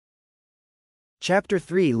Chapter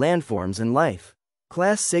 3 Landforms and Life.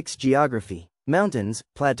 Class 6 Geography. Mountains,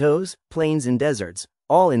 plateaus, plains and deserts,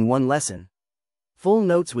 all in one lesson. Full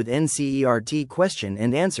notes with NCERT question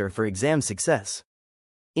and answer for exam success.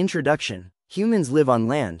 Introduction. Humans live on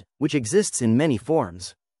land, which exists in many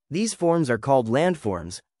forms. These forms are called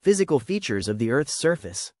landforms, physical features of the Earth's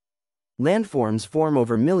surface. Landforms form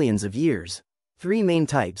over millions of years. Three main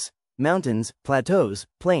types: mountains, plateaus,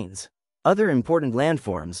 plains. Other important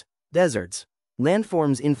landforms: deserts.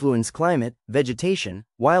 Landforms influence climate, vegetation,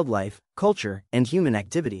 wildlife, culture, and human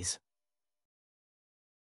activities.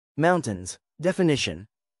 Mountains. Definition: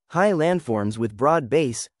 high landforms with broad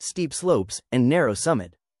base, steep slopes, and narrow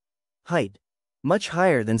summit. Height: much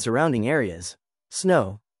higher than surrounding areas.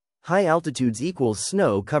 Snow: high altitudes equals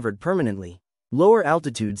snow covered permanently. Lower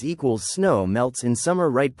altitudes equals snow melts in summer.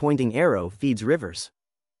 Right pointing arrow feeds rivers.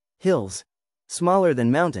 Hills: smaller than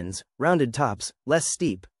mountains, rounded tops, less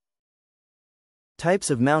steep.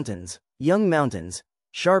 Types of mountains. Young mountains,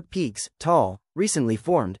 sharp peaks, tall, recently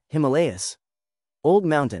formed, Himalayas. Old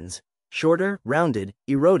mountains, shorter, rounded,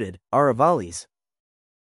 eroded, Aravallis.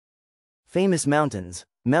 Famous mountains.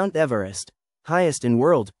 Mount Everest, highest in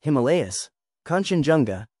world, Himalayas.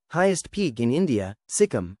 Kanchenjunga, highest peak in India,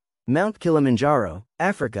 Sikkim. Mount Kilimanjaro,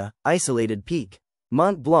 Africa, isolated peak.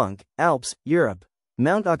 Mont Blanc, Alps, Europe.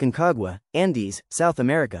 Mount Aconcagua, Andes, South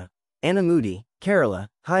America. Anamudi, Kerala,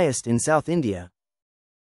 highest in South India.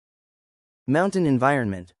 Mountain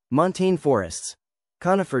environment. Montane forests.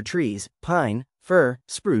 Conifer trees, pine, fir,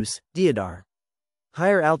 spruce, deodar.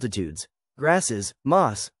 Higher altitudes. Grasses,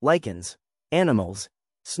 moss, lichens. Animals.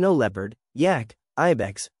 Snow leopard, yak,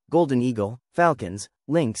 ibex, golden eagle, falcons,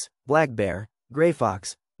 lynx, black bear, gray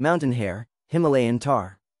fox, mountain hare, Himalayan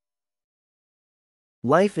tahr.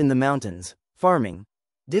 Life in the mountains. Farming.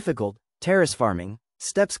 Difficult, terrace farming,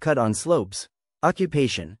 steps cut on slopes.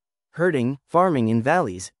 Occupation. Herding, farming in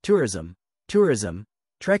valleys, tourism. Tourism.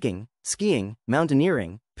 Trekking, skiing,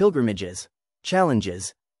 mountaineering, pilgrimages.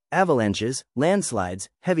 Challenges. Avalanches, landslides,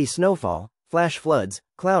 heavy snowfall, flash floods,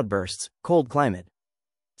 cloudbursts, cold climate.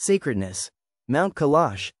 Sacredness. Mount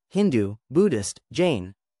Kailash, Hindu, Buddhist,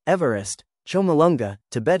 Jain. Everest, Chomolungma,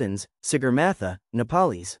 Tibetans, Sagarmatha,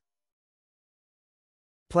 Nepalis.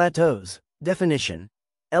 Plateaus. Definition: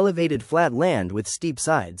 elevated flat land with steep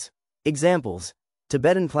sides. Examples: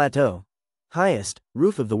 Tibetan Plateau, highest,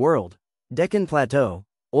 roof of the world. Deccan Plateau,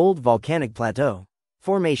 old volcanic plateau.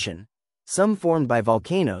 Formation: some formed by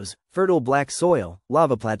volcanoes, fertile black soil,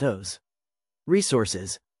 lava plateaus.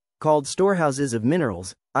 Resources: called storehouses of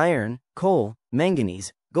minerals, iron, coal,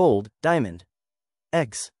 manganese, gold, diamond.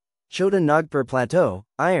 X. Chota Nagpur Plateau,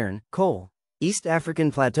 iron, coal. East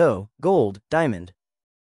African Plateau, gold, diamond.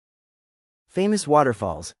 Famous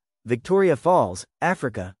waterfalls: Victoria Falls,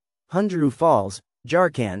 Africa. Hundru Falls,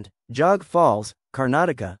 Jharkhand. Jog Falls,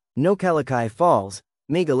 Karnataka. Nokkalakai Falls,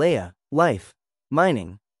 Meghalaya. Life: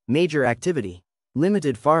 mining. Major activity: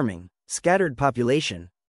 limited farming. Scattered population.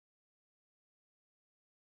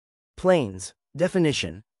 Plains.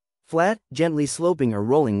 Definition: flat, gently sloping or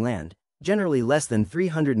rolling land, generally less than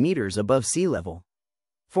 300 meters above sea level.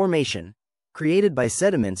 Formation: created by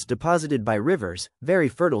sediments deposited by rivers, very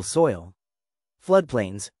fertile soil.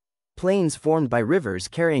 Floodplains: plains formed by rivers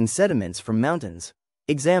carrying sediments from mountains.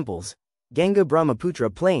 Examples: Ganga-Brahmaputra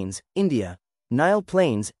Plains, India. Nile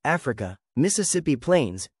Plains, Africa. Mississippi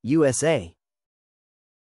Plains, USA.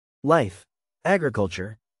 Life: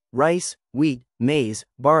 agriculture. Rice, wheat, maize,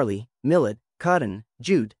 barley, millet, cotton,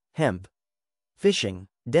 jute, hemp. Fishing.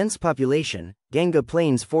 Dense population, Ganga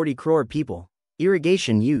Plains 40 crore people.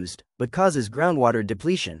 Irrigation used, but causes groundwater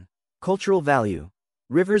depletion. Cultural value.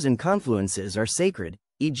 Rivers and confluences are sacred,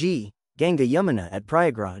 e.g., Ganga-Yamuna at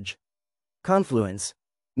Prayagraj. Confluence.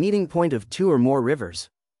 Meeting point of two or more rivers.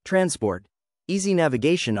 Transport. Easy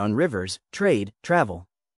navigation on rivers, trade, travel.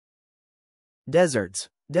 Deserts.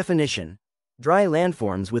 Definition: dry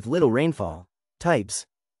landforms with little rainfall. Types: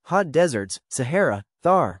 hot deserts, Sahara,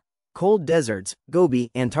 Thar. Cold deserts, Gobi,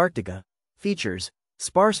 Antarctica. Features: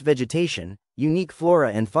 sparse vegetation, unique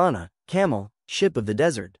flora and fauna, camel, ship of the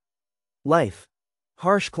desert. Life: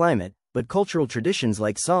 harsh climate, but cultural traditions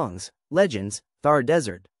like songs, legends, Thar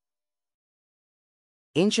Desert.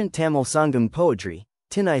 Ancient Tamil Sangam poetry,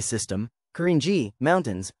 Tinai system, Karinji,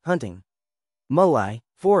 mountains, hunting. Mulai,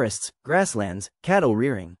 forests, grasslands, cattle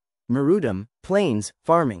rearing. Marudam, plains,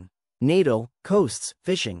 farming. Nadal, coasts,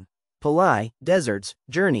 fishing. Palai, deserts,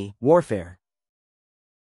 journey, warfare.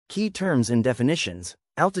 Key terms and definitions: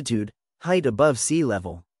 altitude, height above sea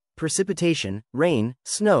level. Precipitation, rain,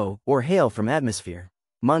 snow, or hail from atmosphere.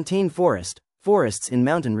 Montane forest, forests in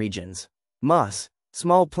mountain regions. Moss,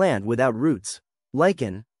 small plant without roots.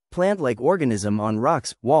 Lichen, plant-like organism on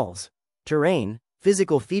rocks, walls. Terrain,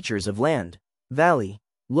 physical features of land. Valley,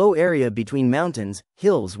 low area between mountains,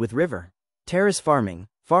 hills with river. Terrace farming,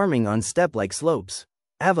 farming on step-like slopes.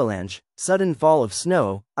 Avalanche, sudden fall of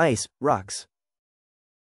snow, ice, rocks.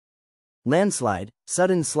 Landslide,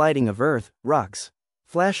 sudden sliding of earth, rocks.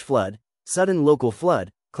 Flash flood, sudden local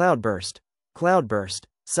flood, cloudburst. Cloudburst,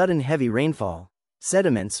 sudden heavy rainfall.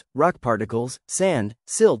 Sediments, rock particles, sand,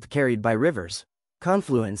 silt carried by rivers.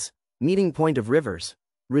 Confluence, meeting point of rivers.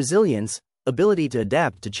 Resilience, ability to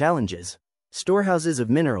adapt to challenges. Storehouses of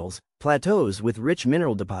minerals, plateaus with rich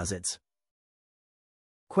mineral deposits.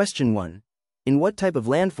 Question 1. In what type of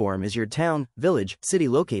landform is your town, village, city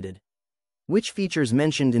located? Which features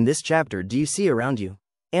mentioned in this chapter do you see around you?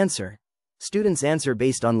 Answer. Students answer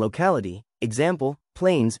based on locality, example,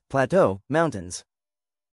 plains, plateau, mountains.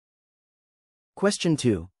 Question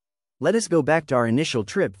 2. Let us go back to our initial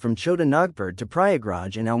trip from Chota Nagpur to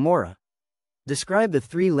Prayagraj and Almora. Describe the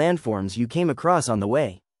 3 landforms you came across on the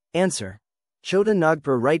way. Answer. Chota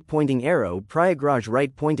Nagpur right pointing arrow, Prayagraj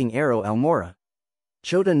right pointing arrow, Almora.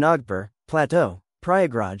 Chota Nagpur, plateau.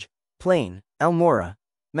 Prayagraj, plain. Almora,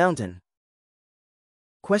 mountain.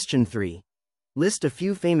 Question 3. List a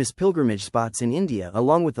few famous pilgrimage spots in India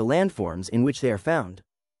along with the landforms in which they are found.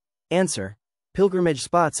 Answer. Pilgrimage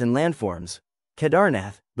spots and landforms.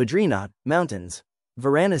 Kedarnath, Badrinath, mountains.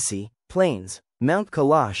 Varanasi, plains. Mount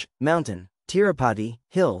Kailash, mountain. Tirupati,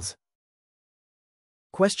 hills.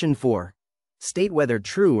 Question 4. State whether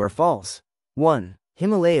true or false. 1.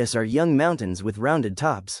 Himalayas are young mountains with rounded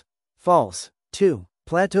tops. False. 2.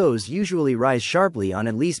 Plateaus usually rise sharply on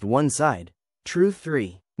at least one side. True.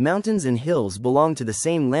 3. Mountains and hills belong to the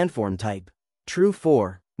same landform type. True.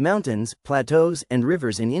 4. Mountains, plateaus, and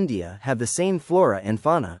rivers in India have the same flora and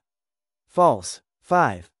fauna. False.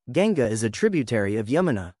 5. Ganga is a tributary of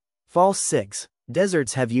Yamuna. False. 6.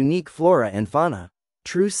 Deserts have unique flora and fauna.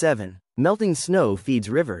 True. 7. Melting snow feeds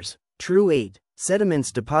rivers. True. 8.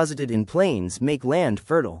 Sediments deposited in plains make land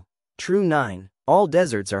fertile. True. 9. All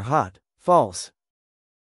deserts are hot. False.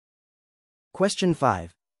 Question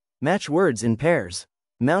 5. Match words in pairs.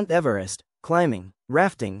 Mount Everest, climbing.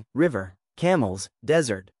 Rafting, river. Camels,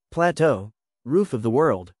 desert. Plateau, roof of the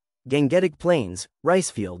world. Gangetic plains,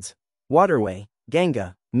 rice fields. Waterway,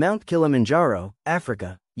 Ganga. Mount Kilimanjaro,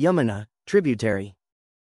 Africa. Yamuna, tributary.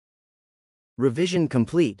 Revision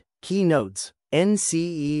complete. Key notes.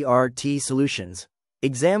 NCERT Solutions.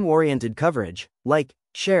 Exam-oriented coverage. Like,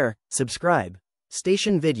 share, subscribe.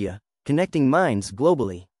 Station Vidya, connecting minds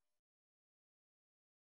globally.